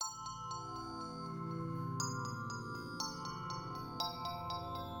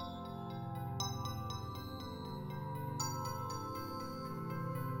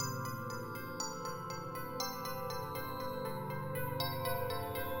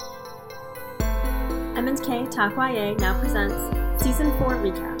M&K Talk YA now presents Season 4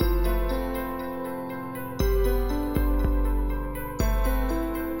 Recap.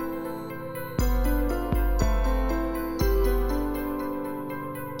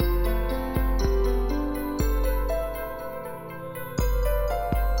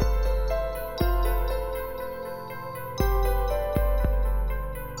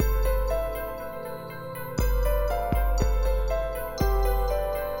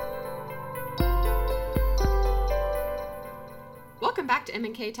 Welcome back to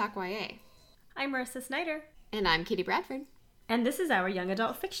M&K Talk YA. I'm Marissa Snyder. And I'm Katie Bradford. And this is our young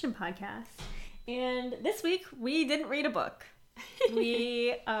adult fiction podcast. And this week, we didn't read a book.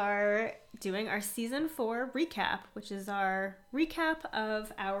 We are doing our Season 4 recap, which is our recap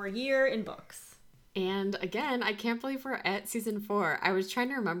of our year in books. And again, I can't believe we're at Season 4. I was trying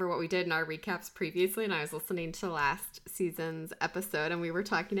to remember what we did in our recaps previously, and I was listening to last season's episode, and we were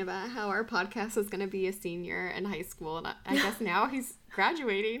talking about how our podcast was going to be a senior in high school, and I guess now he's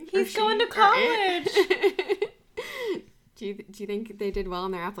graduating. He's going to college! Do you think they did well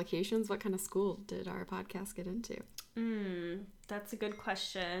in their applications? What kind of school did our podcast get into? That's a good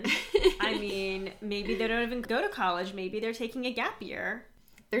question. I mean, maybe they don't even go to college. Maybe they're taking a gap year.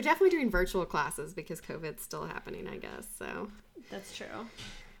 They're definitely doing virtual classes because COVID's still happening, I guess, so. That's true.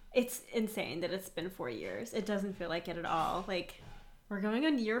 It's insane that it's been 4 years. It doesn't feel like it at all. Like, we're going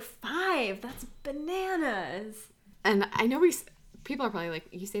on year 5. That's bananas. And I know people are probably like,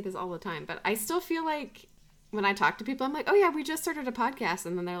 you say this all the time, but I still feel like when I talk to people, I'm like, oh yeah, we just started a podcast.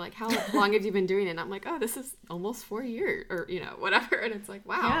 And then they're like, how long have you been doing it? And I'm like, oh, this is almost 4 years or, whatever. And it's like,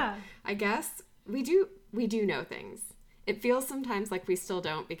 wow, yeah. I guess we do know things. It feels sometimes like we still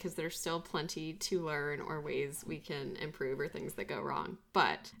don't because there's still plenty to learn or ways we can improve or things that go wrong.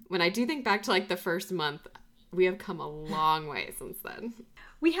 But when I do think back to like the first month, we have come a long way since then.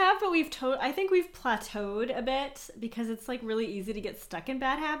 We have, but I think we've plateaued a bit because it's like really easy to get stuck in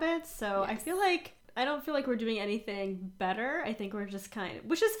bad habits. So yes. I don't feel like we're doing anything better. I think we're just kind of,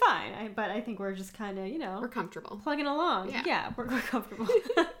 which is fine. But I think we're just kind of, we're comfortable. Plugging along. Yeah, we're comfortable.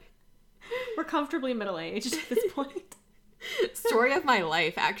 We're comfortably middle-aged at this point. Story of my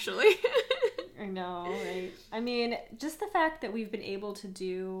life, actually. I know, right? I mean, just the fact that we've been able to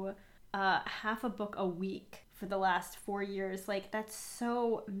do half a book a week for the last 4 years, like, that's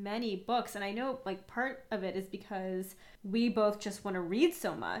so many books. And I know, like, part of it is because we both just want to read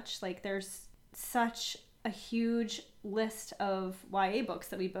so much. Like, there's such a huge list of YA books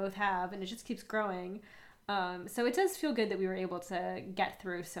that we both have, and it just keeps growing. So it does feel good that we were able to get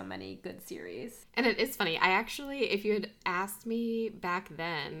through so many good series. And it is funny. I actually, if you had asked me back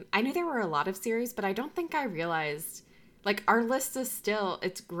then, I knew there were a lot of series, but I don't think I realized, like, our list is still,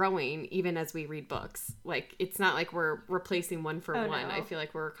 it's growing even as we read books. Like, it's not like we're replacing one for one. No. I feel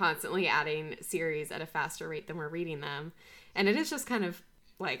like we're constantly adding series at a faster rate than we're reading them. And it is just kind of,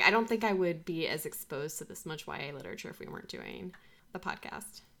 like, I don't think I would be as exposed to this much YA literature if we weren't doing the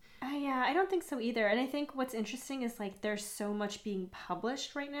podcast. Yeah, I don't think so either. And I think what's interesting is, like, there's so much being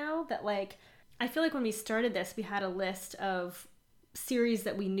published right now that, like, I feel like when we started this, we had a list of series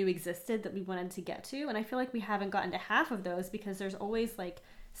that we knew existed that we wanted to get to. And I feel like we haven't gotten to half of those because there's always, like,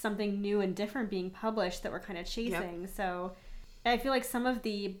 something new and different being published that we're kind of chasing. Yep. So I feel like some of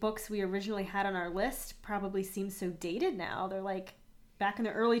the books we originally had on our list probably seem so dated now. They're, like, back in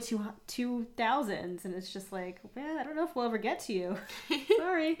the early 2000s, and it's just like, man, I don't know if we'll ever get to you.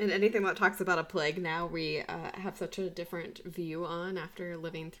 Sorry. And anything that talks about a plague now, we have such a different view on after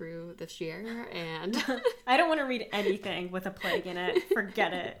living through this year, and I don't want to read anything with a plague in it.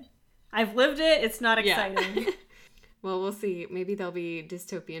 Forget it. I've lived it. It's not exciting. Yeah. Well, we'll see. Maybe there'll be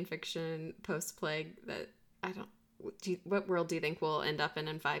dystopian fiction post-plague that what world do you think we'll end up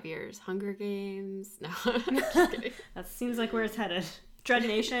in 5 years? Hunger Games? No. I'm just kidding. That seems like where it's headed. Dread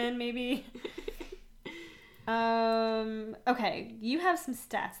Nation, maybe. Okay, you have some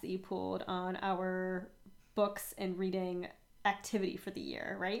stats that you pulled on our books and reading activity for the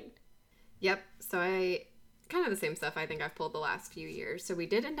year, right? Yep. So I kind of the same stuff I think I've pulled the last few years. So we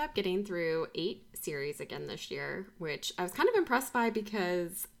did end up getting through 8 series again this year, which I was kind of impressed by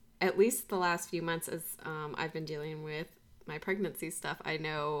because at least the last few months as I've been dealing with my pregnancy stuff, I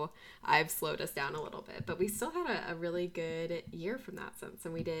know I've slowed us down a little bit, but we still had a really good year from that sense.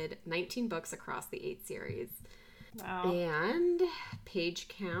 And we did 19 books across the 8 series. Wow. And page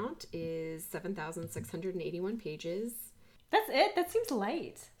count is 7,681 pages. That's it? That seems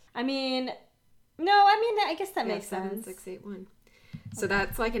light. I guess that makes sense. 7,681. So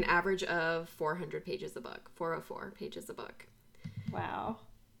that's like an average of 400 pages a book, 404 pages a book. Wow.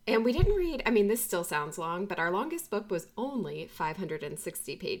 And we didn't read, I mean, this still sounds long, but our longest book was only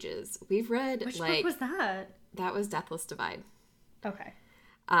 560 pages. We've read, Which book was that? That was Deathless Divide. Okay.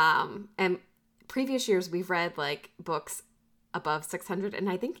 And previous years, we've read, like, books above 600 and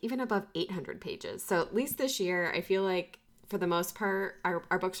I think even above 800 pages. So at least this year, I feel like, for the most part,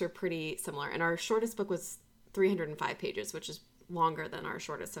 our books are pretty similar. And our shortest book was 305 pages, which is longer than our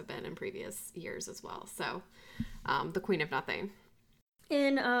shortest have been in previous years as well. So, The Queen of Nothing.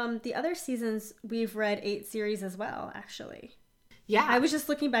 In the other seasons, we've read 8 series as well, actually. Yeah. I was just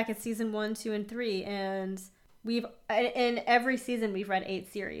looking back at season 1, 2, and 3, and in every season, we've read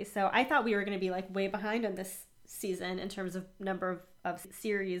 8 series. So I thought we were going to be like way behind on this season in terms of number of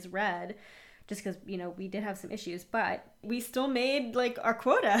series read, just because, you know, we did have some issues, but we still made like our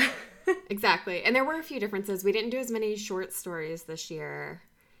quota. Exactly. And there were a few differences. We didn't do as many short stories this year,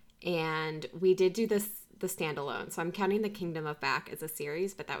 and we did do the standalone. So I'm counting The Kingdom of Back as a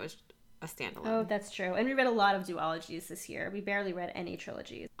series, but that was a standalone. Oh, that's true. And we read a lot of duologies this year. We barely read any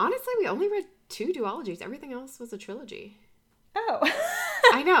trilogies. Honestly, we only read 2 duologies. Everything else was a trilogy. Oh.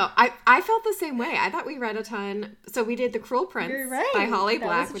 I know. I felt the same way. I thought we read a ton. So we did The Cruel Prince by Holly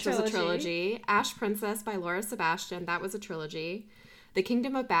Black, which was a trilogy. Ash Princess by Laura Sebastian. That was a trilogy. The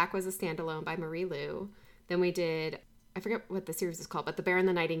Kingdom of Back was a standalone by Marie Lu. Then we did, I forget what the series is called, but The Bear and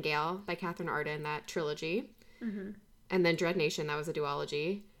the Nightingale by Catherine Arden, that trilogy. Mm-hmm. And then Dread Nation, that was a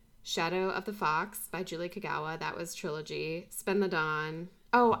duology. Shadow of the Fox by Julie Kagawa, that was trilogy. Spend the Dawn.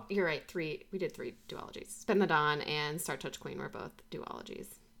 Oh, you're right. We did 3 duologies. Spend the Dawn and Star Touch Queen were both duologies.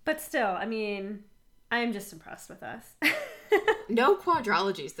 But still, I mean, I'm just impressed with us. No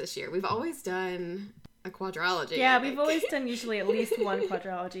quadrologies this year. We've always done a quadrology. Yeah, we've always done usually at least one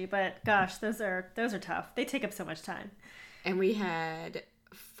quadrology, but gosh, those are tough. They take up so much time. And we had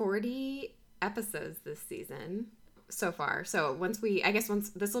 40 episodes this season so far. So once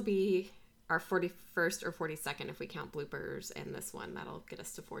this will be our 41st or 42nd if we count bloopers and this one, that'll get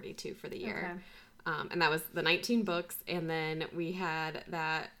us to 42 for the year. Okay. And that was the 19 books. And then we had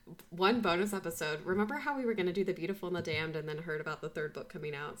that one bonus episode. Remember how we were going to do The Beautiful and the Damned and then heard about the 3rd book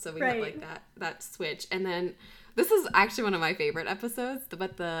coming out? So we had like that switch. And then this is actually one of my favorite episodes,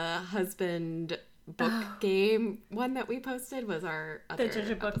 but the husband book game one that we posted was our other The Judge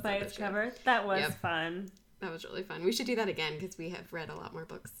a Book by its cover. That was fun. That was really fun. We should do that again because we have read a lot more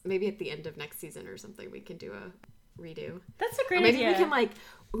books. Maybe at the end of next season or something we can do a redo. That's a great idea. Maybe we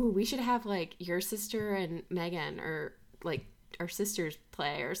can we should have like your sister and Megan or like our sisters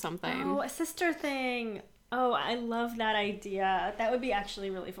play or something. Oh, a sister thing. Oh, I love that idea. That would be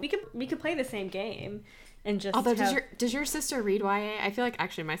actually really fun. We could play the same game and just Although does your sister read YA? I feel like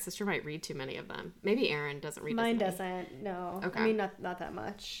actually my sister might read too many of them. Maybe Erin doesn't read Mine doesn't. No. Okay. I mean not that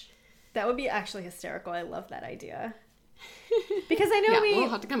much. That would be actually hysterical. I love that idea. Because I know we'll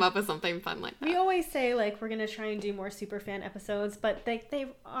have to come up with something fun like that. We always say like we're going to try and do more Superfan episodes, but they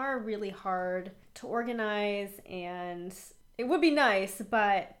are really hard to organize, and it would be nice,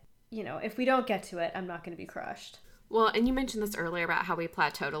 but you know, if we don't get to it, I'm not going to be crushed. Well, and you mentioned this earlier about how we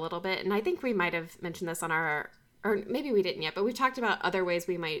plateaued a little bit, and I think we might have mentioned this on or maybe we didn't yet, but we've talked about other ways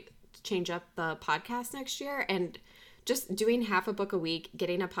we might change up the podcast next year, and just doing half a book a week,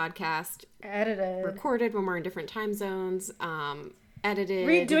 getting a podcast edited, recorded when we're in different time zones,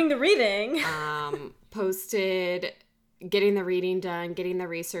 edited, doing the reading, posted, getting the reading done, getting the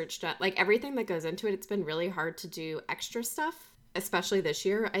research done, like everything that goes into it. It's been really hard to do extra stuff, especially this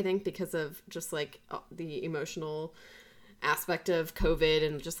year, I think, because of just like the emotional aspect of COVID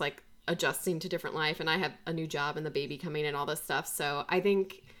and just like adjusting to different life. And I have a new job and the baby coming and all this stuff. So I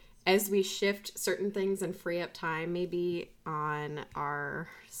think as we shift certain things and free up time maybe on our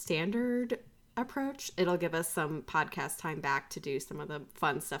standard approach, it'll give us some podcast time back to do some of the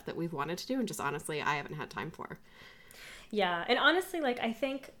fun stuff that we've wanted to do and just honestly I haven't had time for. Yeah, and honestly, like I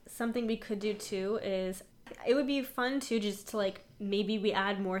think something we could do too is it would be fun too just to like maybe we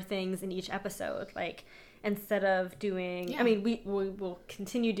add more things in each episode, like instead of doing I mean we will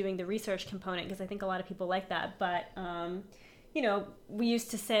continue doing the research component because I think a lot of people like that, but you know, we used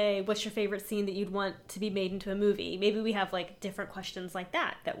to say, what's your favorite scene that you'd want to be made into a movie? Maybe we have like different questions like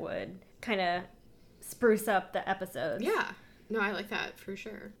that would kind of spruce up the episodes. Yeah. No, I like that for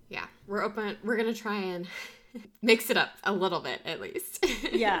sure. Yeah. We're open. We're going to try and mix it up a little bit at least.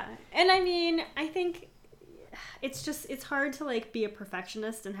 Yeah. And I mean, I think it's hard to like be a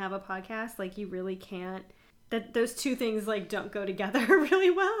perfectionist and have a podcast. Like you really can't. That those two things like don't go together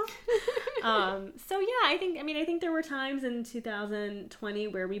really well. So yeah, I think there were times in 2020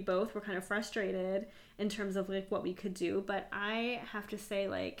 where we both were kind of frustrated in terms of like what we could do, but I have to say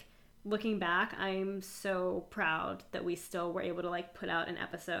like looking back, I'm so proud that we still were able to like put out an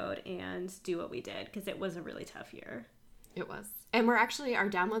episode and do what we did, because it was a really tough year. It was. And our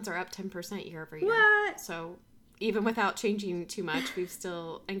downloads are up 10% year over year. What? So even without changing too much, we've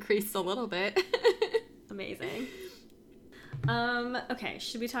still increased a little bit. Amazing. Okay,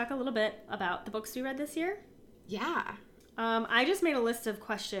 should we talk a little bit about the books we read this year? Yeah. I just made a list of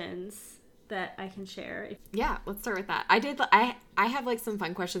questions that I can share. Yeah, let's start with that. I have like some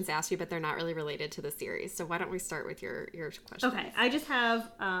fun questions to ask you, but they're not really related to the series. So why don't we start with your questions? Okay, I just have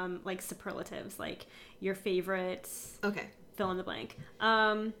like superlatives, like your favorites. Okay. Fill in the blank.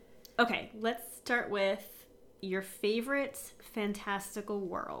 Okay, let's start with your favorite fantastical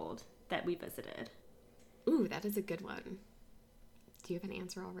world that we visited. Ooh, that is a good one. Do you have an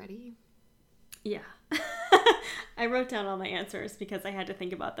answer already? Yeah. I wrote down all my answers because I had to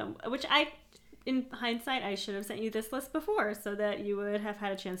think about them, which in hindsight, I should have sent you this list before so that you would have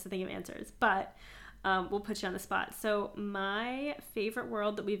had a chance to think of answers. But we'll put you on the spot. So my favorite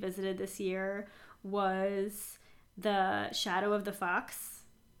world that we visited this year was the Shadow of the Fox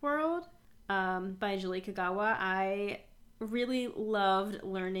world by Julie Kagawa. I really loved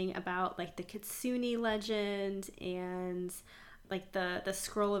learning about like the Kitsune legend and like the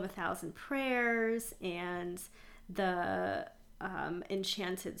Scroll of 1,000 Prayers and the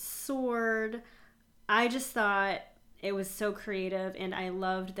Enchanted Sword. I just thought it was so creative, and I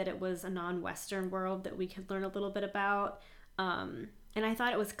loved that it was a non-Western world that we could learn a little bit about. And I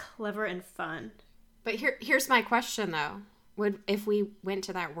thought it was clever and fun. But here's my question though. If we went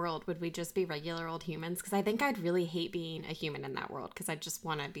to that world, would we just be regular old humans? Because I think I'd really hate being a human in that world, because I just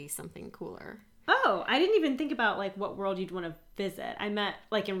want to be something cooler. Oh, I didn't even think about like what world you'd want to visit. I meant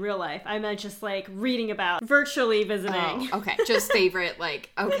like in real life. I meant just like reading about virtually visiting. Oh, okay. Just favorite, like,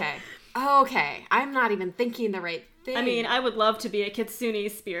 okay. Okay. I'm not even thinking the right thing. I mean, I would love to be a Kitsune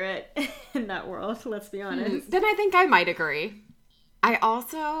spirit in that world, let's be honest. Then I think I might agree. I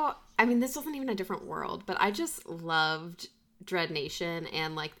mean, this wasn't even a different world, but I just loved Dread Nation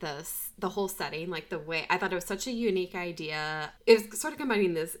and like the whole setting, like the way I thought it was such a unique idea. It was sort of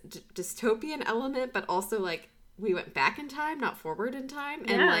combining this dystopian element, but also like we went back in time, not forward in time.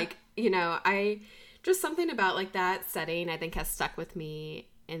 And like, you know, I just something about like that setting I think has stuck with me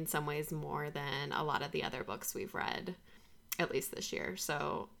in some ways more than a lot of the other books we've read, at least this year.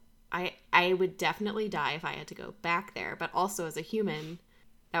 So I would definitely die if I had to go back there, but also as a human,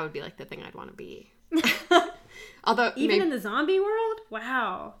 that would be like the thing I'd want to be. Although even in the zombie world,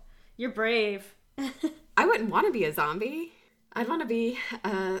 wow, you're brave. I wouldn't want to be a zombie. I'd want to be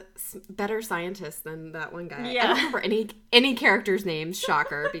a better scientist than that one guy. Yeah. I don't remember any characters' names.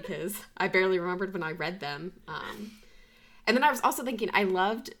 Shocker, because I barely remembered when I read them. And then I was also thinking I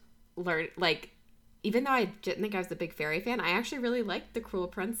loved even though I didn't think I was a big fairy fan, I actually really liked the Cruel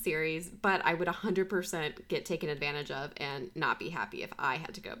Prince series, but I would 100% get taken advantage of and not be happy if I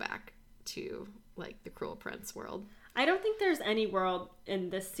had to go back to like the Cruel Prince world. I don't think there's any world in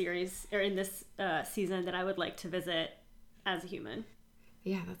this series or in this season that I would like to visit as a human.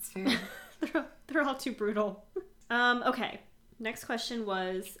 Yeah, that's fair. They're all too brutal. Okay. Next question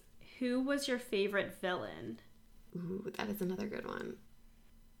was, who was your favorite villain? Ooh, that is another good one.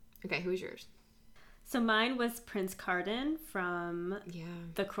 Okay, who was yours? So mine was Prince Carden from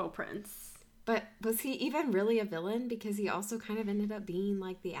The Cruel Prince. But was he even really a villain? Because he also kind of ended up being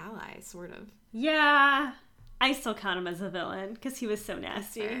like the ally, sort of. Yeah. I still count him as a villain because he was so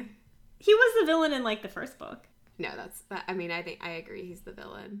nasty. He was the villain in like the first book. No, I mean, I think I agree he's the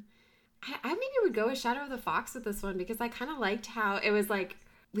villain. I maybe would go with Shadow of the Fox with this one because I kind of liked how it was like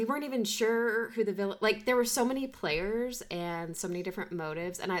we weren't even sure who the villain, like there were so many players and so many different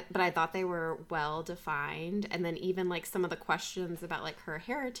motives, but I thought they were well defined. And then even like some of the questions about like her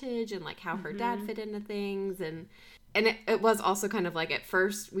heritage and like how her dad fit into things, and it was also kind of like at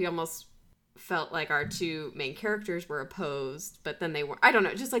first we almost felt like our two main characters were opposed, but then they were, I don't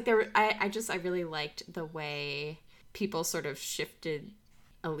know, just like there were, I really liked the way people sort of shifted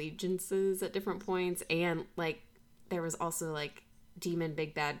allegiances at different points, and like there was also like demon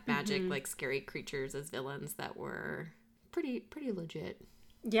big bad magic like scary creatures as villains that were pretty legit.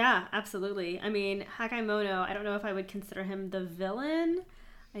 Yeah, absolutely. I mean, Hagaimono, I don't know if I would consider him the villain.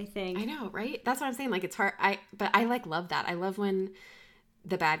 I know, right? That's what I'm saying, like it's hard, but I like love that. I love when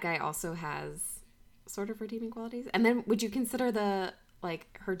the bad guy also has sort of redeeming qualities. And then would you consider the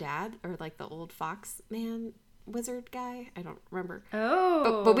like her dad or like the old fox man wizard guy? I don't remember.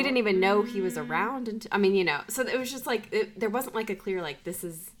 Oh, but we didn't even know he was around. And I mean, you know, so it was just like there wasn't like a clear like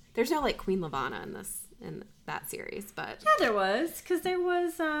there's no like Queen Lavanna in that series, but yeah, there was, because there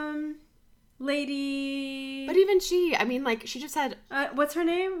was Lady. But even she, I mean, like, she just had... What's her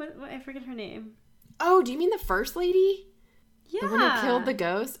name? I forget her name. Oh, do you mean the first lady? Yeah. The one who killed the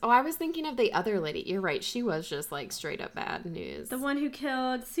ghost? Oh, I was thinking of the other lady. You're right. She was just, like, straight up bad news. The one who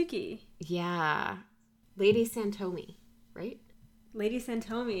killed Suki. Yeah. Lady Santomi, right? Lady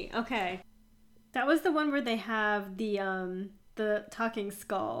Santomi. Okay. That was the one where they have the talking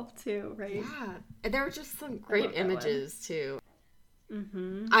skull, too, right? Yeah. There were just some great images, too.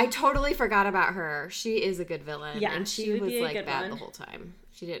 Mm-hmm. I totally forgot about her. She is a good villain. Yeah, and she was, like, bad one. the whole time.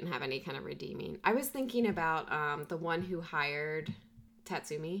 She didn't have any kind of redeeming. I was thinking about the one who hired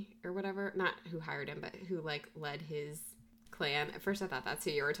Tatsumi or whatever. Not who hired him, but who, like, led his clan. At first I thought that's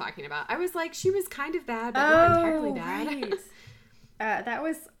who you were talking about. I was like, she was kind of bad, but not entirely bad. Right. That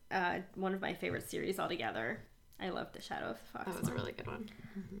was one of my favorite series altogether. I loved The Shadow of the Fox. That was a really good one.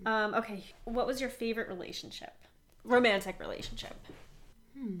 Mm-hmm. Okay, what was your favorite relationship? Romantic relationship.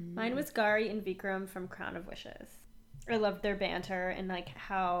 Mine was Gari and Vikram from Crown of Wishes. I loved their banter and like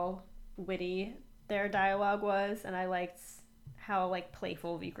how witty their dialogue was, and I liked how like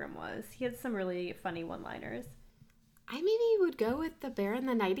playful Vikram was. He had some really funny one-liners. I maybe would go with the Bear and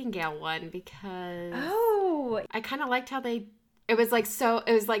the Nightingale one because I kind of liked how it was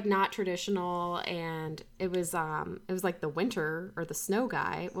like not traditional, and it was like the winter or the snow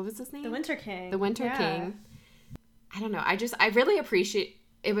guy. What was his name? The Winter King. The Winter King. I don't know. I really appreciate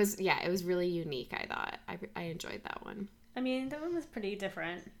it was really unique. I thought I enjoyed that one. I mean, that one was pretty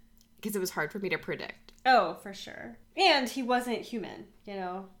different because it was hard for me to predict. Oh, for sure. And he wasn't human, you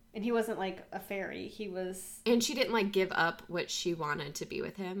know. And he wasn't, like, a fairy. He was... And she didn't, like, give up what she wanted to be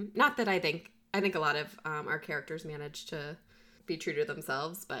with him. Not that I think a lot of our characters managed to be true to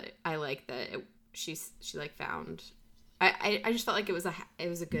themselves, but I like that she like, found... I just felt like it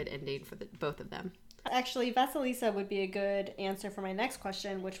was a good ending for both of them. Actually, Vasilisa would be a good answer for my next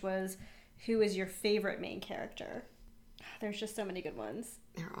question, which was, who is your favorite main character? There's just so many good ones.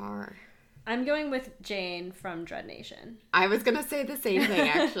 There are. I'm going with Jane from Dread Nation. I was going to say the same thing,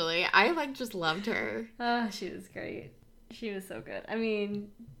 actually. I, just loved her. Oh, she was great. She was so good. I mean,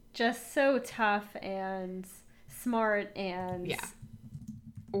 just so tough and smart and... Yeah.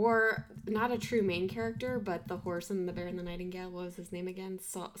 Or not a true main character, but the horse and the bear and the nightingale. What was his name again?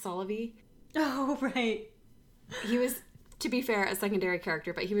 Solovey? Oh, right. He was, to be fair, a secondary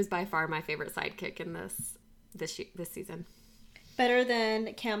character, but he was by far my favorite sidekick in this season. Better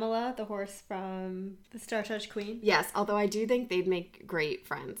than Camilla, the horse from the Star Touch Queen? Yes, although I do think they'd make great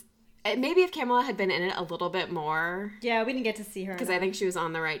friends. Maybe if Camilla had been in it a little bit more. Yeah, we didn't get to see her. Because I think she was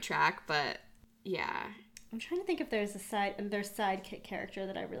on the right track, but yeah. I'm trying to think if there's another sidekick character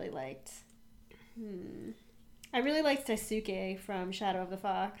that I really liked. I really liked Daisuke from Shadow of the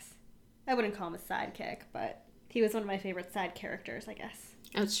Fox. I wouldn't call him a sidekick, but he was one of my favorite side characters, I guess.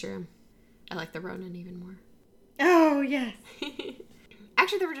 That's true. I like the Ronin even more. Oh, yes.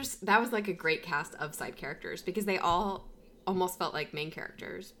 Actually, that was like a great cast of side characters because they all almost felt like main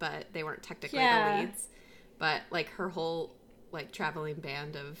characters, but they weren't technically the leads. But like her whole like traveling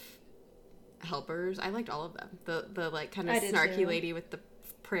band of helpers, I liked all of them. The like kind of snarky lady with the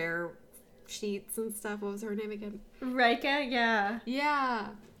prayer sheets and stuff. What was her name again? Rika, yeah. Yeah.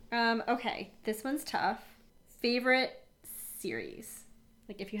 Okay, this one's tough. Favorite series?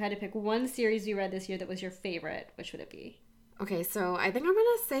 Like, if you had to pick one series you read this year that was your favorite, which would it be? Okay, so I think I'm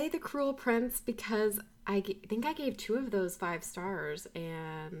going to say The Cruel Prince because I think I gave 2 of those 5 stars,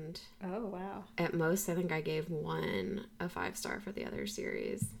 and... Oh, wow. At most, I think I gave 1 a 5-star for the other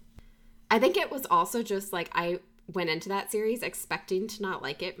series. I think it was also just, like, I went into that series expecting to not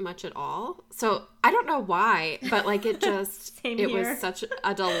like it much at all. So, I don't know why, but, like, it just... was such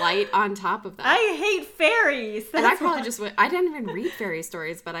a delight on top of that. I hate fairies! And I probably just went... I didn't even read fairy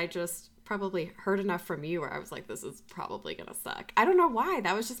stories, but I just... probably heard enough from you where I was like, this is probably gonna suck. I don't know why.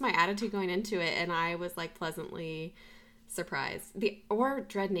 That was just my attitude going into it, and I was like pleasantly surprised. Or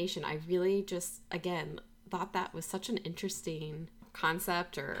Dread Nation, I really just, again, thought that was such an interesting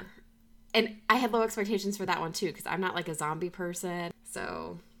concept, and I had low expectations for that one too, because I'm not like a zombie person.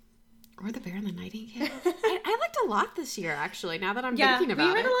 So, or The Bear and the Nightingale. I liked a lot this year, actually, now that I'm thinking about it.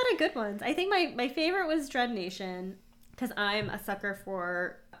 Yeah, we read a lot of good ones. I think my favorite was Dread Nation, because I'm a sucker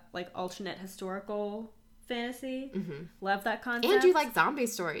for like alternate historical fantasy. Mm-hmm. Love that concept. And you like zombie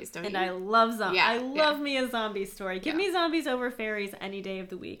stories, don't you? And I love zombies. Yeah, I love me a zombie story. Give me zombies over fairies any day of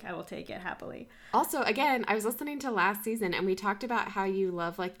the week. I will take it happily. Also, again, I was listening to last season and we talked about how you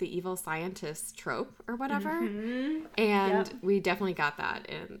love like the evil scientist trope or whatever. Mm-hmm. And we definitely got that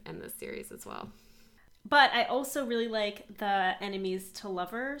in this series as well. But I also really like the enemies to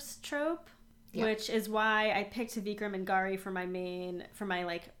lovers trope. Yep. Which is why I picked Vikram and Gari for my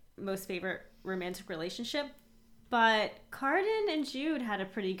most favorite romantic relationship, but Cardan and Jude had a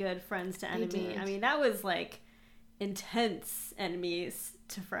pretty good friends to enemy. I mean, that was like intense enemies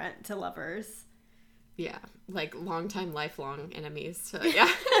to lovers. Yeah, like longtime, lifelong enemies. So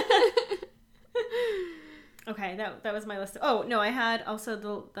yeah. Okay, that was my list. Oh no, I had also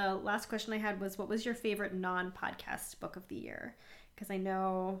the last question I had was, what was your favorite non-podcast book of the year? Because I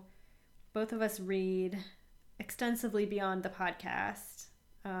know both of us read extensively beyond the podcast.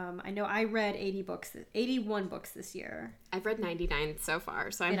 I know I read 81 books this year. I've read 99 so far,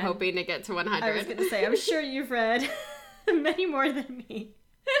 so I'm hoping to get to 100. I was going to say, I'm sure you've read many more than me.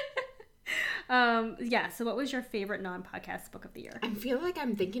 Yeah, so what was your favorite non-podcast book of the year? I feel like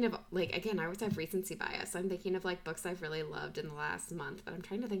I'm thinking of, like, again, I always have recency bias. I'm thinking of, like, books I've really loved in the last month, but I'm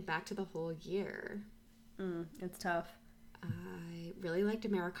trying to think back to the whole year. It's tough. I really liked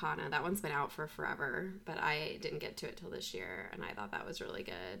Americana. That one's been out for forever, but I didn't get to it till this year, and I thought that was really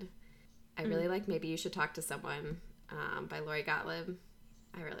good. I really like Maybe You Should Talk to Someone by Lori Gottlieb.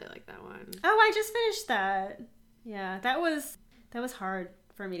 I really like that one. Oh, I just finished that. Yeah, that was hard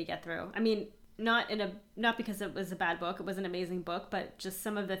for me to get through. I mean, not because it was a bad book. It was an amazing book, but just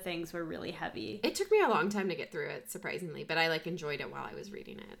some of the things were really heavy. It took me a long time to get through it, surprisingly, but I like enjoyed it while I was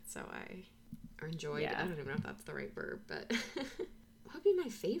reading it. So I enjoyed. Yeah. I don't even know if that's the right verb, but what would be my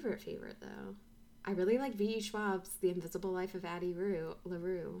favorite though? I really like V.E. Schwab's The Invisible Life of Addie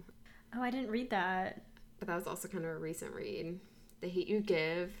LaRue. Oh, I didn't read that. But that was also kind of a recent read. The Hate You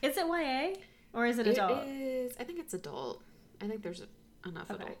Give. Is it YA or is it adult? It is. I think it's adult. I think there's enough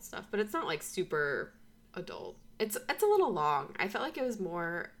adult stuff, but it's not like super adult. It's a little long. I felt like it was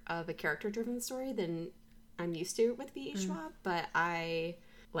more of a character-driven story than I'm used to with V.E. Schwab, but I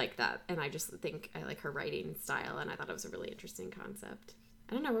like that, and I just think I like her writing style, and I thought it was a really interesting concept.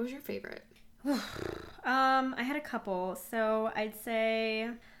 I don't know, what was your favorite? I had a couple. So I'd say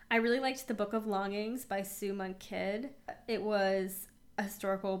I really liked The Book of Longings by Sue Monk Kidd. It was a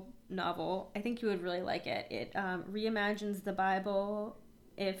historical novel. I think you would really like it. It reimagines the Bible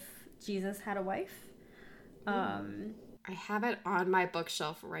if Jesus had a wife. I have it on my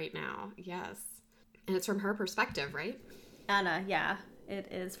bookshelf right now. Yes. And it's from her perspective, right? Anna, yeah. It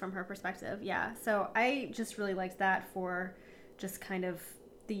is from her perspective, yeah. So I just really liked that for just kind of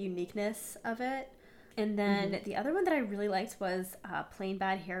the uniqueness of it. And then the other one that I really liked was Plain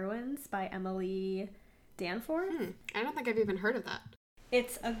Bad Heroines by Emily Danforth. I don't think I've even heard of that.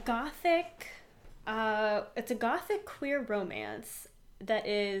 It's a gothic queer romance that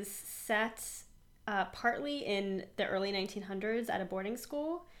is set partly in the early 1900s at a boarding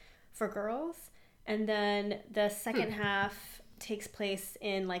school for girls. And then the second half takes place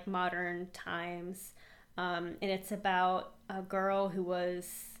in like modern times. And it's about a girl who was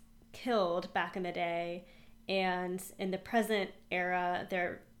killed back in the day. And in the present era,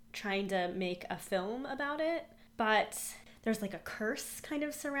 they're trying to make a film about it. But there's like a curse kind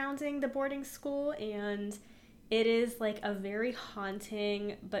of surrounding the boarding school. And it is like a very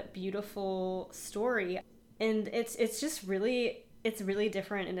haunting but beautiful story. And it's just really, it's really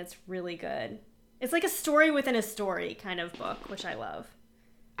different and it's really good. It's like a story within a story kind of book, which I love.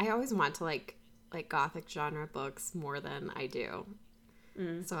 I always want to like gothic genre books more than I do.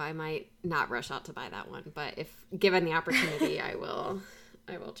 So I might not rush out to buy that one, but if given the opportunity, I will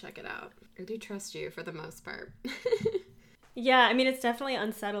check it out. I do trust you for the most part. Yeah, I mean, it's definitely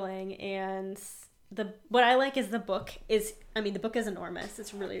unsettling, and what I like is the book is enormous.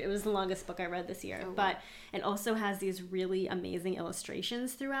 It was the longest book I read this year, but it also has these really amazing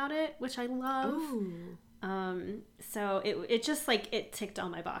illustrations throughout it, which I love. Ooh. So it just like it ticked all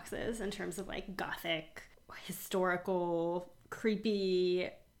my boxes in terms of like gothic, historical, creepy,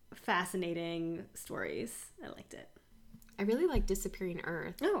 fascinating stories. I liked it. I really like Disappearing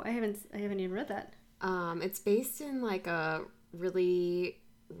Earth. Oh, I haven't even read that. It's based in like a really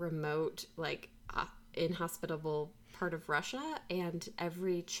remote, like inhospitable part of Russia, and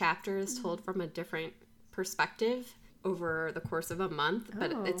every chapter is told from a different perspective over the course of a month,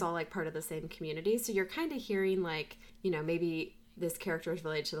 but it's all like part of the same community. So you're kind of hearing like, you know, maybe this character is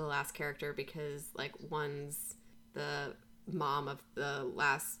related to the last character because like one's the mom of the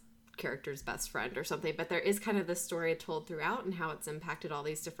last character's best friend or something, but there is kind of this story told throughout and how it's impacted all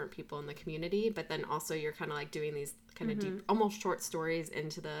these different people in the community. But then also you're kind of like doing these kind of deep, almost short stories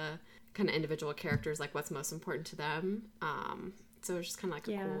into the kind of individual characters, like what's most important to them. So it's just kind of like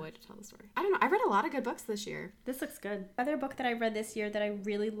a cool way to tell the story. I don't know. I read a lot of good books this year. This looks good. Other book that I read this year that I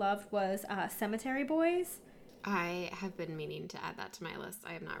really loved was Cemetery Boys. I have been meaning to add that to my list.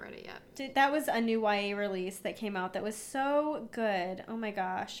 I have not read it yet. That was a new YA release that came out that was so good. Oh my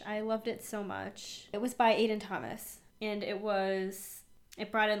gosh. I loved it so much. It was by Aiden Thomas. And it was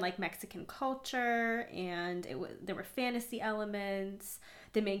it brought in like Mexican culture, and there were fantasy elements.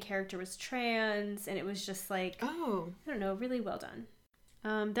 The main character was trans, and it was just like, I don't know, really well done.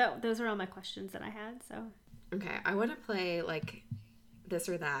 Those are all my questions that I had. So okay, I want to play like this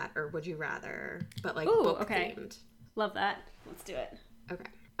or that, or would you rather, but like book themed. Love that. Let's do it. Okay.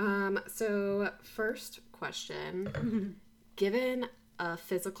 So first question: given a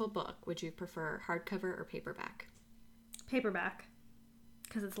physical book, would you prefer hardcover or paperback? Paperback,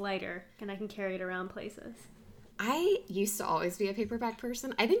 because it's lighter and I can carry it around places. I used to always be a paperback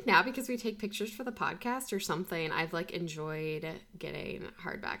person. I think now because we take pictures for the podcast or something, I've like enjoyed getting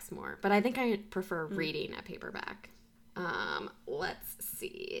hardbacks more. But I think I prefer reading a paperback. Let's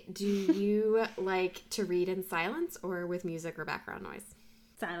see. Do you like to read in silence or with music or background noise?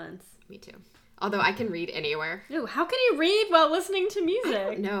 Silence. Me too. Although I can read anywhere. Ooh, how can you read while listening to music? I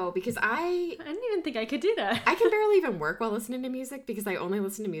don't know, because I didn't even think I could do that. I can barely even work while listening to music because I only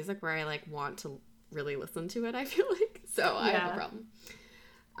listen to music where I like want to really listen to it, I feel like. So I have a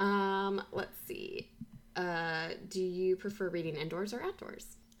problem. Let's see. Do you prefer reading indoors or outdoors?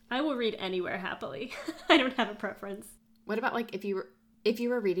 I will read anywhere happily. I don't have a preference. What about like if you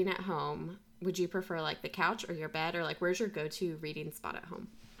were reading at home, would you prefer like the couch or your bed, or like where's your go-to reading spot at home?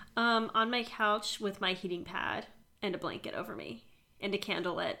 On my couch with my heating pad and a blanket over me and a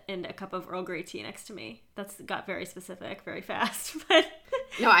candle lit and a cup of Earl Grey tea next to me. That's got very specific, very fast, but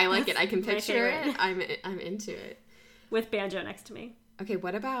no, I like it. I can picture it. I'm into it. With banjo next to me. Okay,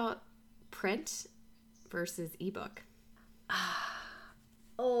 what about print versus ebook?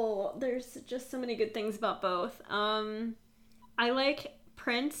 Oh, there's just so many good things about both. I like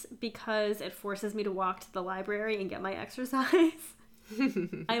print because it forces me to walk to the library and get my exercise.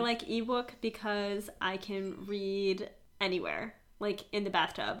 I like ebook because I can read anywhere, like in the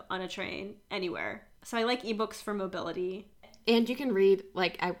bathtub, on a train, anywhere. So I like ebooks for mobility. And you can read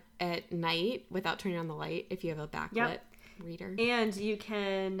like at night without turning on the light if you have a backlit reader. And you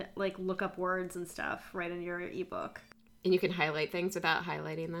can like look up words and stuff right in your ebook. And you can highlight things without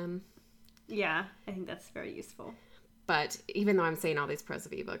highlighting them. Yeah, I think that's very useful. But even though I'm saying all these pros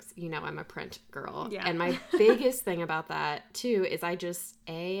of ebooks, you know I'm a print girl. Yeah. And my biggest thing about that, too, is I just,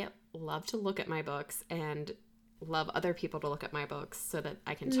 love to look at my books and love other people to look at my books so that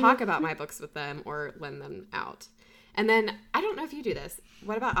I can talk about my books with them or lend them out. And then, I don't know if you do this.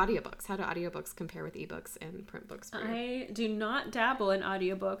 What about audiobooks? How do audiobooks compare with ebooks and print books for you? I do not dabble in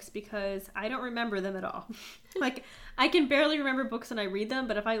audiobooks because I don't remember them at all. Like, I can barely remember books when I read them,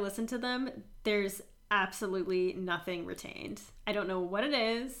 but if I listen to them, there's absolutely nothing retained. I don't know what it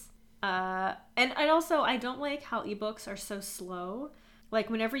is. And also, I don't like how ebooks are so slow. Like,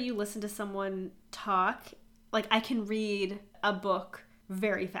 whenever you listen to someone talk, like, I can read a book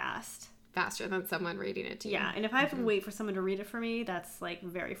very fast. Faster than someone reading it to you. Yeah, and if I have to wait for someone to read it for me, that's, like,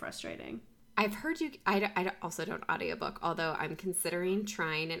 very frustrating. I've heard you... I also don't audiobook, although I'm considering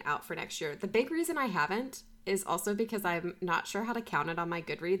trying it out for next year. The big reason I haven't is also because I'm not sure how to count it on my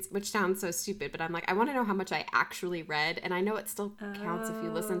Goodreads, which sounds so stupid, but I'm like, I want to know how much I actually read, and I know it still counts if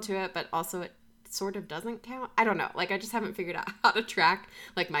you listen to it, but also it sort of doesn't count. I don't know. Like, I just haven't figured out how to track,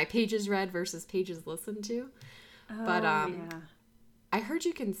 like, my pages read versus pages listened to. But I heard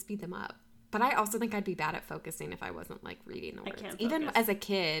you can speed them up. But I also think I'd be bad at focusing if I wasn't, like, reading the words. Even as a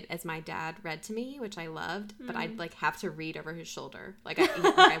kid, as my dad read to me, which I loved, but I'd, like, have to read over his shoulder. Like,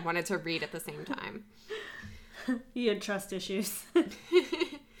 I wanted to read at the same time. You had trust issues. I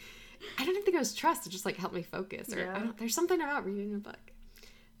don't think it was trust. It just, like, helped me focus. Or there's something about reading a book.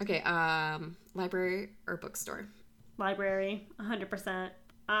 Okay, library or bookstore? Library, 100%.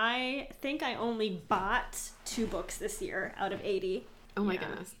 I think I only bought 2 books this year out of 80. Oh my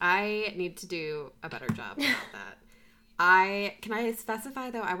goodness. I need to do a better job about that. Can I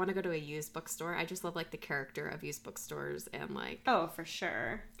specify though, I want to go to a used bookstore. I just love like the character of used bookstores and like... Oh, for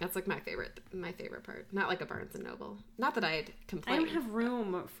sure. That's like my favorite part. Not like a Barnes & Noble. Not that I'd complain. I don't have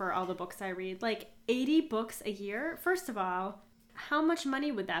room for all the books I read. Like 80 books a year? First of all, how much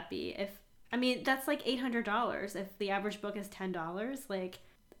money would that be? That's like $800 if the average book is $10. Like...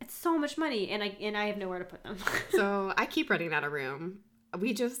 It's so much money, and I have nowhere to put them. So I keep running out of room.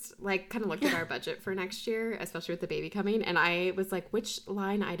 We just like kind of looked at our budget for next year, especially with the baby coming, and I was like, which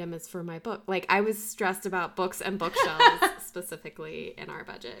line item is for my book? Like I was stressed about books and bookshelves specifically in our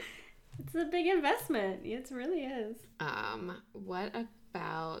budget. It's a big investment. It really is. What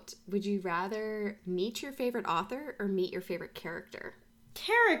about, would you rather meet your favorite author or meet your favorite character?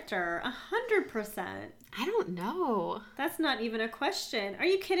 Character, 100%. I don't know. That's not even a question. Are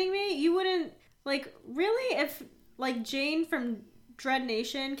you kidding me? You wouldn't, like, really? If, like, Jane from Dread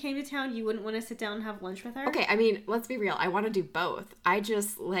Nation came to town, you wouldn't want to sit down and have lunch with her? Okay, I mean, let's be real. I want to do both. I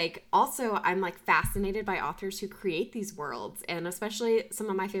just, like, also, I'm, like, fascinated by authors who create these worlds. And especially some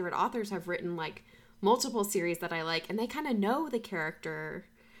of my favorite authors have written, like, multiple series that I like. And they kind of know the character.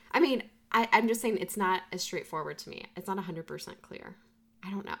 I mean, I'm just saying it's not as straightforward to me. It's not 100% clear. I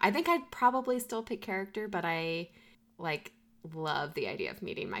don't know. I think I'd probably still pick character, but I, like, love the idea of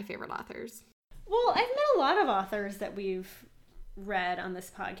meeting my favorite authors. Well, I've met a lot of authors that we've read on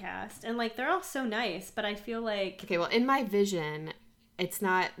this podcast, and like they're all so nice, but I feel like okay, well, in my vision, it's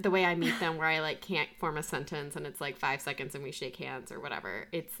not the way I meet them where I like can't form a sentence and it's like 5 seconds and we shake hands or whatever.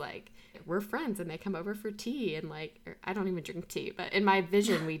 It's like we're friends and they come over for tea and like I don't even drink tea, but in my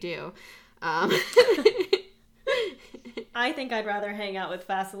vision we do. I think I'd rather hang out with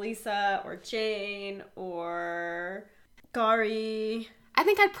Vasilisa or Jane or Gari. I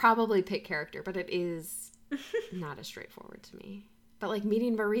think I'd probably pick character, but it is not as straightforward to me. But like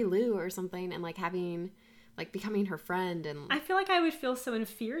meeting Marie Lu or something and like having like becoming her friend, and I feel like I would feel so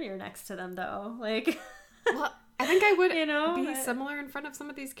inferior next to them though. Like well, I think I would be but... similar in front of some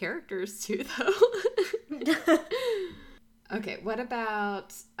of these characters too though. Okay, what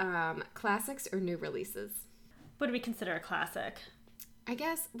about classics or new releases? What do we consider a classic? I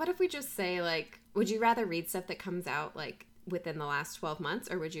guess, what if we just say like, would you rather read stuff that comes out like within the last 12 months,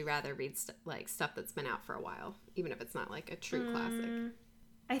 or would you rather read like stuff that's been out for a while, even if it's not like a true classic?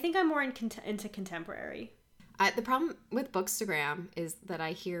 I think I'm more into contemporary. The problem with Bookstagram is that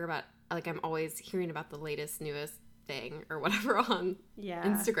I hear about, like, I'm always hearing about the latest, newest thing or whatever on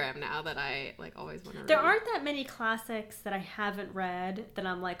Instagram now that I like always want to read. There aren't that many classics that I haven't read that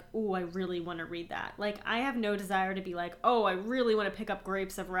I'm like, oh, I really want to read that. Like, I have no desire to be like, oh, I really want to pick up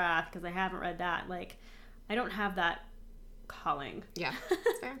Grapes of Wrath because I haven't read that. Like, I don't have that calling. Yeah,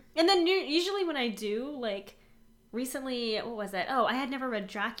 that's fair. And then usually when I do, like, recently, what was it? Oh, I had never read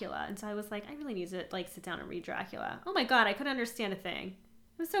Dracula, and so I was like, I really need to like sit down and read Dracula. Oh my god, I couldn't understand a thing.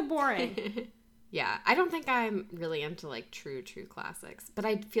 It was so boring. Yeah, I don't think I'm really into like true classics, but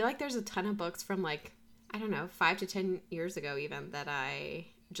I feel like there's a ton of books from like, I don't know, 5 to 10 years ago even that I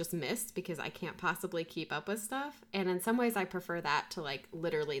just missed because I can't possibly keep up with stuff. And in some ways I prefer that to like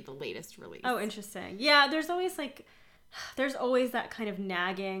literally the latest release. Oh, interesting. Yeah, there's always that kind of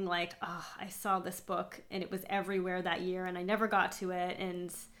nagging, like, oh, I saw this book and it was everywhere that year and I never got to it. And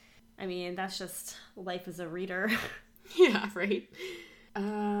I mean, that's just life as a reader. Yeah, right.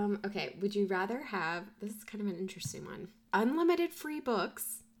 Okay, would you rather have, this is kind of an interesting one, unlimited free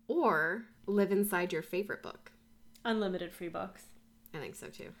books or live inside your favorite book? Unlimited free books. I think so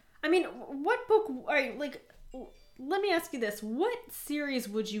too. I mean, what book, all right, like, let me ask you this. What series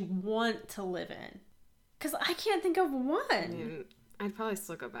would you want to live in? Because I can't think of one. I mean, I'd probably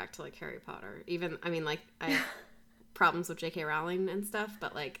still go back to like Harry Potter. Even, I mean, like, I have problems with J.K. Rowling and stuff,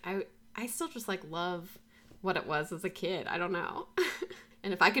 but like, I still just like love what it was as a kid. I don't know.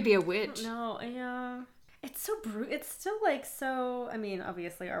 And if I could be a witch. No, yeah. It's so brutal. It's still like so, I mean,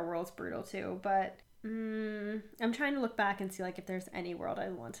 obviously our world's brutal too, but I'm trying to look back and see like if there's any world I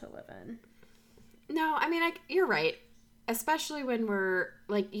want to live in. No, I mean, you're right. Especially when we're,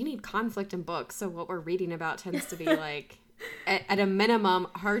 like, you need conflict in books, so what we're reading about tends to be, like, at a minimum,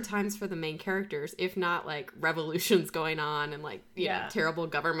 hard times for the main characters, if not, like, revolutions going on and, like, you know, terrible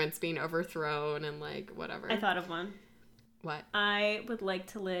governments being overthrown and, like, whatever. I thought of one. What? I would like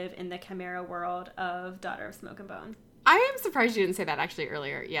to live in the Chimera world of Daughter of Smoke and Bone. I am surprised you didn't say that, actually,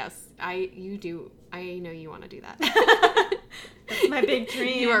 earlier. Yes, you do. I know you want to do that. That's my big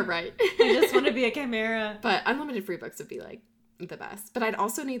dream. You are right. I just want to be a chimera. But unlimited free books would be like the best. But I'd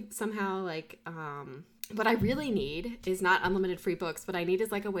also need somehow like what I really need is not unlimited free books, but I need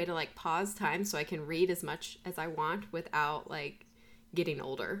is like a way to like pause time so I can read as much as I want without like getting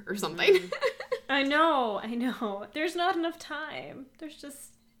older or something. I know. There's not enough time. There's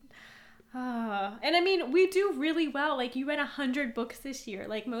just and I mean, we do really well. Like, you read 100 books this year.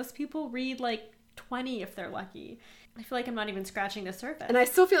 Like, most people read like 20 if they're lucky. I feel like I'm not even scratching the surface. And I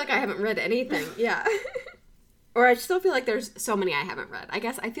still feel like I haven't read anything. Yeah. Or I still feel like there's so many I haven't read. I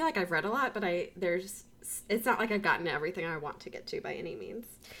guess I feel like I've read a lot, but it's not like I've gotten everything I want to get to by any means.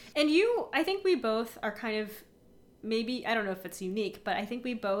 And I think we both are kind of, maybe, I don't know if it's unique, but I think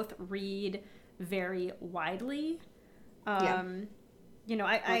we both read very widely. Yeah. You know,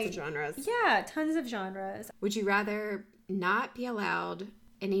 Lots of genres. Yeah, tons of genres. Would you rather not be allowed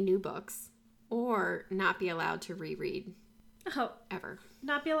any new books or not be allowed to reread? Oh, ever.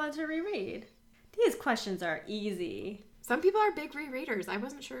 Not be allowed to reread. These questions are easy. Some people are big rereaders. I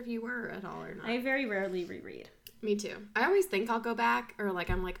wasn't sure if you were at all or not. I very rarely reread. Me too. I always think I'll go back, or like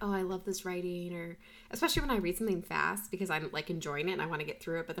I'm like, oh, I love this writing, or especially when I read something fast because I'm like enjoying it and I want to get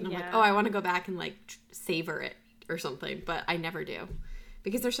through it, but then I'm like, oh, I want to go back and like savor it or something, but I never do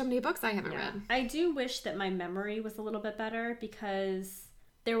because there's so many books I haven't read. I do wish that my memory was a little bit better because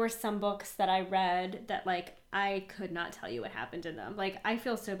there were some books that I read that like I could not tell you what happened in them. Like I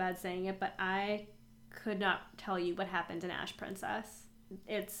feel so bad saying it, but I could not tell you what happened in Ash Princess.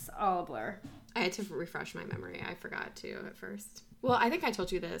 It's all a blur. I had to refresh my memory. I forgot to at first. Well, I think I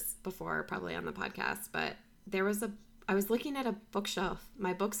told you this before, probably on the podcast, but I was looking at a bookshelf.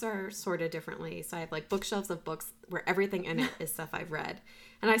 My books are sorted differently. So I have like bookshelves of books where everything in it is stuff I've read.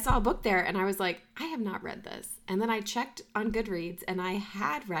 And I saw a book there and I was like, I have not read this. And then I checked on Goodreads and I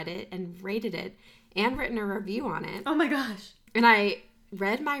had read it and rated it and written a review on it. Oh my gosh. And I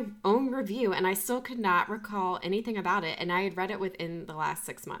read my own review and I still could not recall anything about it. And I had read it within the last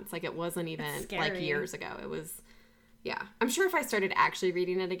 6 months. Like it wasn't even like years ago. It was, yeah. I'm sure if I started actually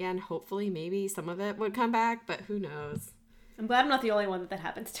reading it again, hopefully maybe some of it would come back, but who knows? I'm glad I'm not the only one that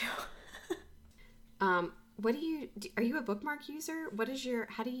happens to. Are you a bookmark user?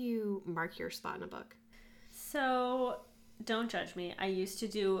 How do you mark your spot in a book? So don't judge me. I used to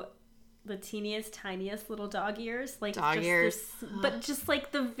do the teeniest, tiniest little dog ears, like dog ears, but just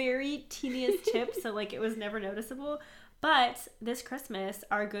like the very teeniest tip, so like it was never noticeable. But this Christmas,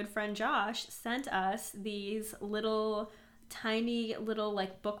 our good friend Josh sent us these little tiny little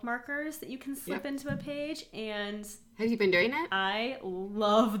like bookmarkers that you can slip into a page, and have you been doing it? I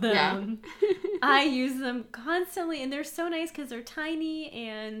love them. Yeah. I use them constantly, and they're so nice because they're tiny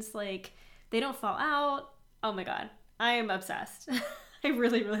and like they don't fall out. Oh my god, I am obsessed. I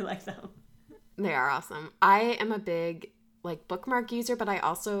really, really like them. They are awesome. I am a big like bookmark user, but I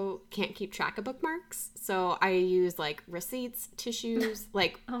also can't keep track of bookmarks. So I use like receipts, tissues,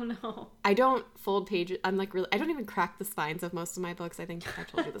 like oh no. I don't fold pages. I'm like really I don't even crack the spines of most of my books. I think I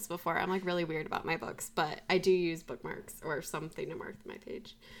told you this before. I'm like really weird about my books, but I do use bookmarks or something to mark my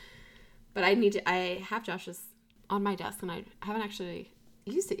page. But I have Josh's on my desk and I haven't actually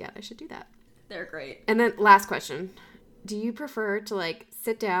used it yet. I should do that. They're great. And then last question. Do you prefer to like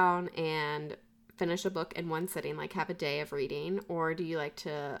sit down and finish a book in one sitting, like have a day of reading, or do you like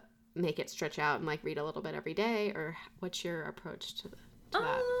to make it stretch out and like read a little bit every day, or what's your approach to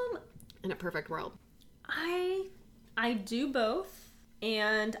that in a perfect world? I do both,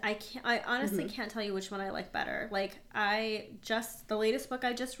 and I honestly can't tell you which one I like better. Like the latest book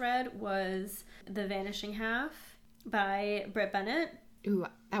I just read was The Vanishing Half by Britt Bennett. Ooh,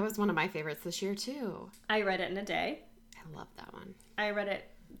 that was one of my favorites this year too. I read it in a day. I love that one. I read it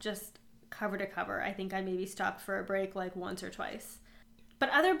just cover to cover. I think I maybe stopped for a break like once or twice. But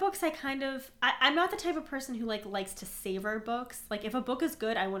other books I'm not the type of person who like likes to savor books. Like if a book is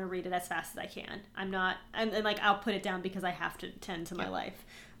good, I want to read it as fast as I can. And like I'll put it down because I have to tend to my life.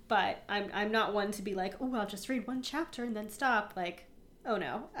 But I'm not one to be like, oh, I'll just read one chapter and then stop. Like, oh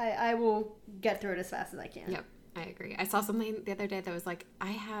no, I will get through it as fast as I can. Yep, I agree. I saw something the other day that was like,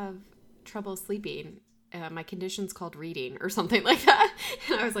 I have trouble sleeping. My condition's called reading or something like that.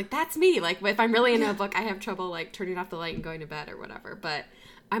 And I was like, that's me. Like if I'm really into a book, I have trouble like turning off the light and going to bed or whatever. But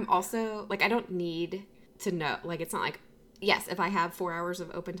I'm also like, I don't need to know. Like it's not like, yes, if I have 4 hours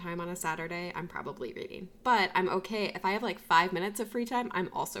of open time on a Saturday, I'm probably reading. But I'm okay. If I have like 5 minutes of free time, I'm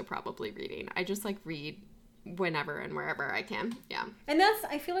also probably reading. I just like read whenever and wherever I can. Yeah. And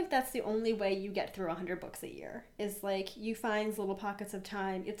I feel like that's the only way you get through 100 books a year is like you find little pockets of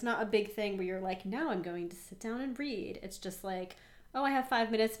time. It's not a big thing where you're like, now I'm going to sit down and read. It's just like, oh, I have 5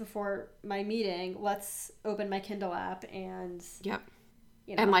 minutes before my meeting. Let's open my Kindle app and yep.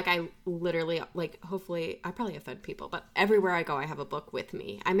 You know. And like I literally like hopefully I probably offend people, but everywhere I go I have a book with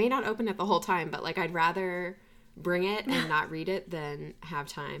me. I may not open it the whole time, but like I'd rather bring it and not read it than have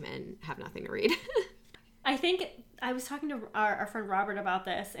time and have nothing to read. I think I was talking to our friend Robert about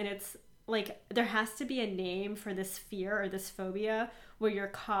this, and it's like there has to be a name for this fear or this phobia where you're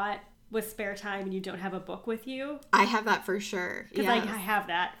caught with spare time and you don't have a book with you. I have that for sure. Because I have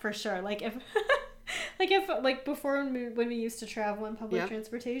that for sure. Like if like before when we used to travel in public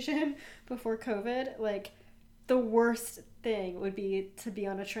transportation before COVID, like the worst thing would be to be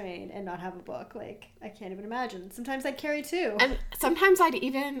on a train and not have a book. Like I can't even imagine. Sometimes I'd carry two. And sometimes I'd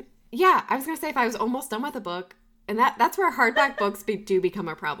even... Yeah, I was going to say if I was almost done with a book, and that's where hardback books do become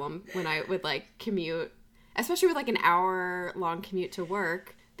a problem when I would like commute, especially with like an hour-long commute to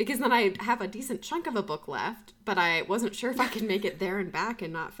work, because then I have a decent chunk of a book left, but I wasn't sure if I could make it there and back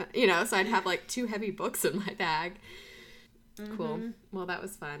and not, so I'd have like 2 heavy books in my bag. Mm-hmm. Cool. Well, that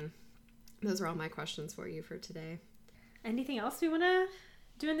was fun. Those are all my questions for you for today. Anything else we want to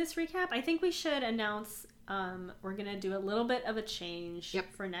do in this recap? I think we should announce We're going to do a little bit of a change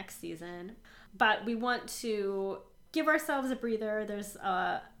Yep. for next season. But we want to give ourselves a breather. There's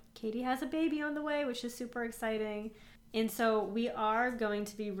Katie has a baby on the way, which is super exciting. And so we are going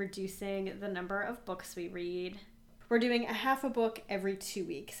to be reducing the number of books we read. We're doing a half a book every 2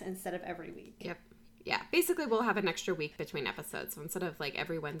 weeks instead of every week. Yep. Yeah. Basically, we'll have an extra week between episodes. So instead of like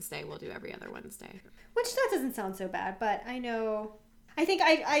every Wednesday, we'll do every other Wednesday. Which that doesn't sound so bad, but I know... I think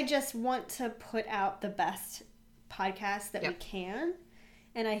I just want to put out the best podcast that we can.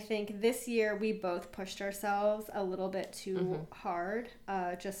 And I think this year we both pushed ourselves a little bit too hard,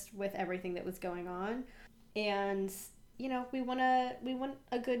 just with everything that was going on. And, you know, we want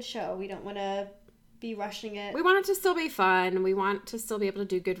a good show. We don't want to be rushing it. We want it to still be fun. We want to still be able to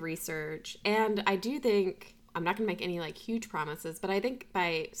do good research. And I do think, I'm not going to make any like huge promises, but I think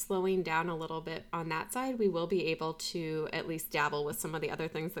by slowing down a little bit on that side, we will be able to at least dabble with some of the other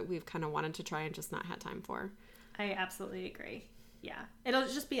things that we've kind of wanted to try and just not had time for. I absolutely agree. Yeah. It'll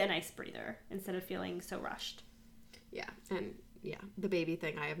just be a nice breather instead of feeling so rushed. Yeah. And yeah, the baby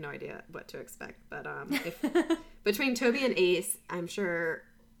thing, I have no idea what to expect. But if between Toby and Ace, I'm sure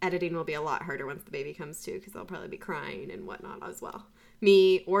editing will be a lot harder once the baby comes too, because they'll probably be crying and whatnot as well.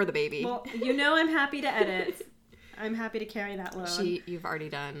 Me or the baby. Well, you know I'm happy to edit. I'm happy to carry that load. You've already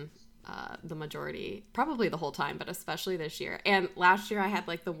done the majority, probably the whole time, but especially this year. And last year I had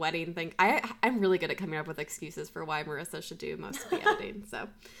like the wedding thing. I'm really good at coming up with excuses for why Marissa should do most of the editing. So,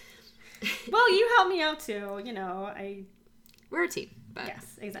 well, you help me out too. You know, we're a team. But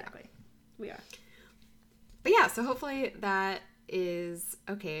yes, exactly, we are. But yeah, so hopefully that is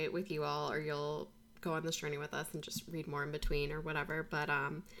okay with you all, or you'll go on this journey with us and just read more in between or whatever. But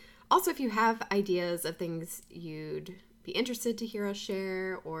also, if you have ideas of things you'd be interested to hear us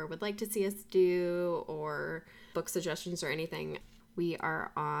share or would like to see us do, or book suggestions or anything, we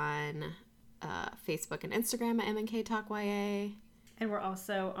are on Facebook and Instagram at MNK Talk YA. And we're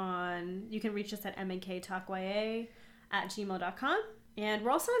also on, you can reach us at mnktalkya@gmail.com. And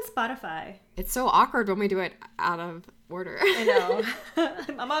we're also on Spotify. It's so awkward when we do it out of order. I know.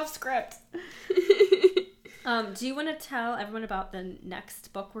 I'm off script. Do you want to tell everyone about the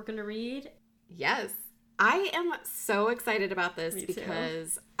next book we're going to read? Yes. I am so excited about this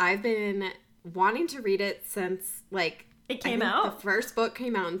because I've been wanting to read it since, like... It came out? The first book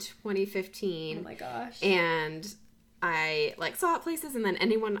came out in 2015. Oh my gosh. And I, like, saw it places, and then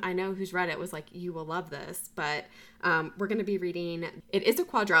anyone I know who's read it was like, you will love this. But we're going to be reading... It is a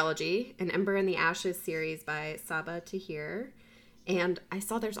quadrilogy, an Ember in the Ashes series by Sabaa Tahir. And I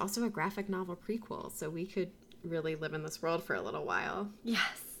saw there's also a graphic novel prequel, so we could really live in this world for a little while.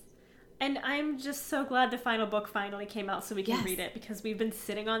 Yes. And I'm just so glad the final book finally came out so we can read it, because we've been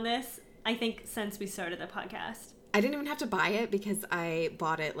sitting on this, I think, since we started the podcast. I didn't even have to buy it because I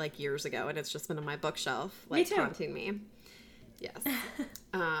bought it like years ago, and it's just been on my bookshelf, like haunting me. Yes.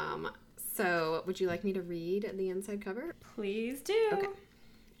 So would you like me to read the inside cover? Please do. Okay.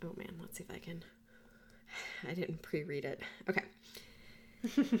 Oh man, let's see if I can. I didn't pre-read it. Okay.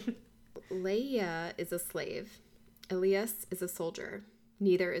 Leia is a slave. Elias is a soldier.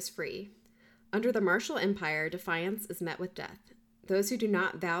 Neither is free. Under the martial empire, defiance is met with death. Those who do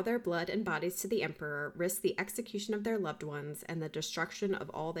not vow their blood and bodies to the emperor risk the execution of their loved ones and the destruction of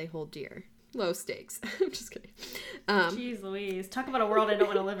all they hold dear. Low stakes. I'm just kidding. Jeez Louise. Talk about a world I don't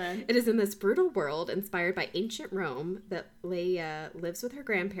want to live in. It is in this brutal world inspired by ancient Rome that Leia lives with her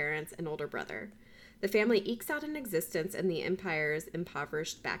grandparents and older brother. The family ekes out an existence in the empire's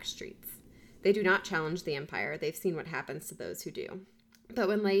impoverished back streets. They do not challenge the empire. They've seen what happens to those who do. But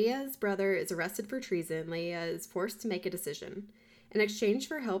when Leia's brother is arrested for treason, Leia is forced to make a decision. In exchange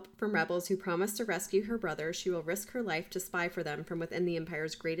for help from rebels who promise to rescue her brother, she will risk her life to spy for them from within the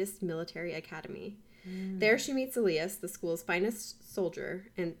Empire's greatest military academy. There she meets Elias, the school's finest soldier,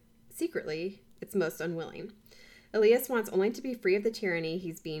 and secretly, its most unwilling. Elias wants only to be free of the tyranny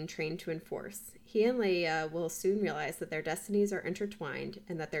he's being trained to enforce. He and Leia will soon realize that their destinies are intertwined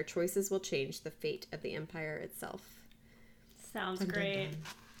and that their choices will change the fate of the Empire itself. Sounds great.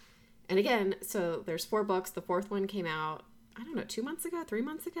 And again, so there's 4 books. The 4th one came out, I don't know, 2 months ago, 3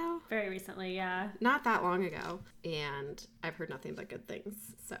 months ago? Very recently, yeah. Not that long ago. And I've heard nothing but good things.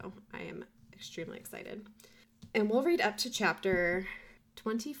 So I am extremely excited. And we'll read up to chapter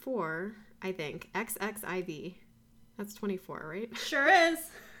 24, I think. XXIV. That's 24, right? Sure is.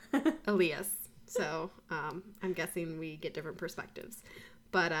 Elias. So I'm guessing we get different perspectives.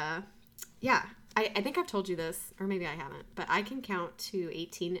 But yeah, I think I've told you this, or maybe I haven't, but I can count to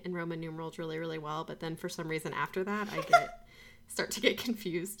 18 in Roman numerals really, really well. But then for some reason after that, I start to get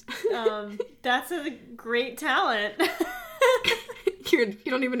confused. That's a great talent. You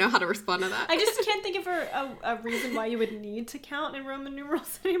don't even know how to respond to that. I just can't think of a reason why you would need to count in Roman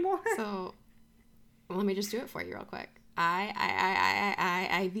numerals anymore. So, well, let me just do it for you real quick.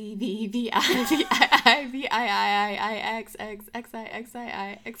 I V V V I V I V I X X X I X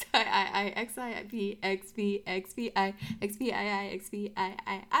I X I X I V X V X V I X V I X V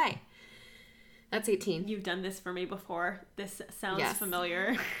I. That's 18. You've done this for me before. This sounds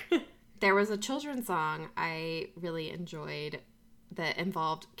familiar. There was a children's song I really enjoyed that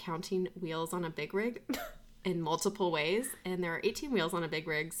involved counting wheels on a big rig in multiple ways, and there are 18 wheels on a big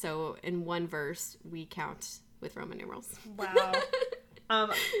rig, so in one verse we count with Roman numerals. Wow.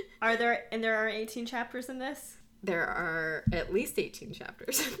 There are 18 chapters in this? There are at least 18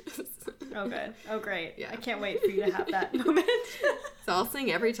 chapters. Oh, good. Oh, great. Yeah. I can't wait for you to have that moment. So I'll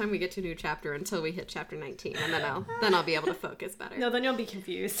sing every time we get to a new chapter until we hit chapter 19, and then I'll be able to focus better. No, then you'll be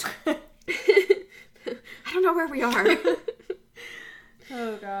confused. I don't know where we are.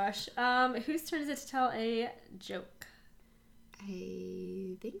 Oh, gosh. Whose turn is it to tell a joke?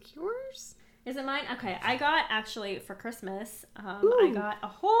 I think yours? Is it mine? Okay, I got, actually, for Christmas, I got a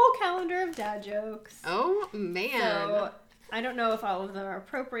whole calendar of dad jokes. Oh, man. So, I don't know if all of them are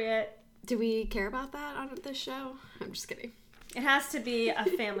appropriate. Do we care about that on this show? I'm just kidding. It has to be a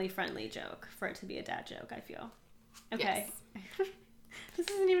family-friendly joke for it to be a dad joke, I feel. Okay. Yes. This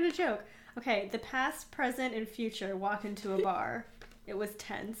isn't even a joke. Okay, the past, present, and future walk into a bar. It was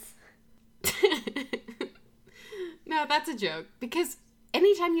tense. No, that's a joke. Because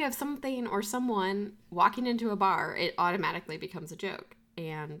anytime you have something or someone walking into a bar, it automatically becomes a joke.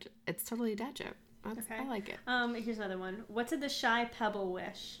 And it's totally a dad joke. Okay. I like it. Here's another one. What did the shy pebble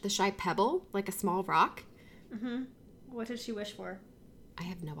wish? The shy pebble? Like a small rock? Mm-hmm. What did she wish for? I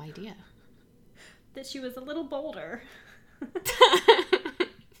have no idea. That she was a little bolder.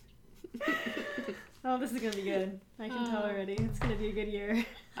 Oh, this is going to be good. I can tell already. It's going to be a good year.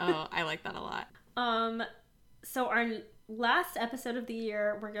 Oh, I like that a lot. So our last episode of the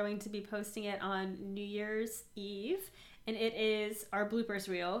year, we're going to be posting it on New Year's Eve. And it is our bloopers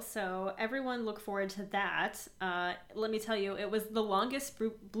reel, so everyone look forward to that. Let me tell you, it was the longest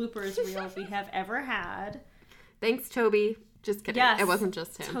bloopers reel we have ever had. Thanks, Toby. Just kidding. Yes. It wasn't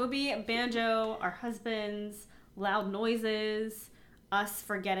just him. Toby, Banjo, our husbands, loud noises, us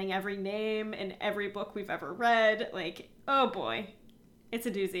forgetting every name in every book we've ever read. Like, oh boy. It's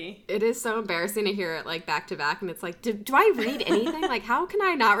a doozy. It is so embarrassing to hear it like back to back, and it's like, do I read anything? Like, how can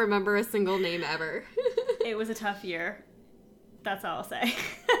I not remember a single name ever? It was a tough year. That's all I'll say.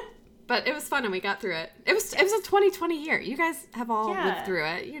 But it was fun, and we got through it. It was a 2020 year. You guys have all lived through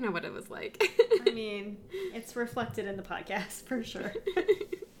it. You know what it was like. I mean, it's reflected in the podcast for sure.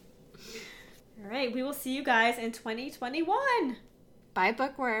 All right, we will see you guys in 2021. Bye,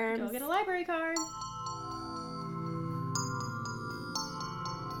 bookworms. Go get a library card.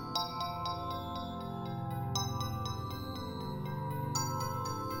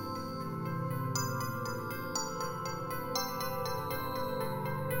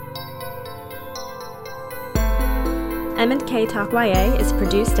 M&K Talk YA is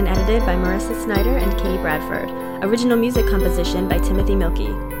produced and edited by Marissa Snyder and Katie Bradford. Original music composition by Timothy Milkey.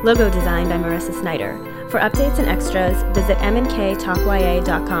 Logo design by Marissa Snyder. For updates and extras, visit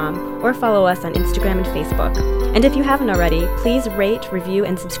mnktalkya.com or follow us on Instagram and Facebook. And if you haven't already, please rate, review,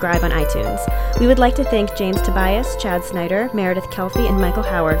 and subscribe on iTunes. We would like to thank James Tobias, Chad Snyder, Meredith Kelfie, and Michael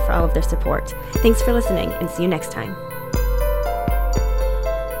Howard for all of their support. Thanks for listening, and see you next time.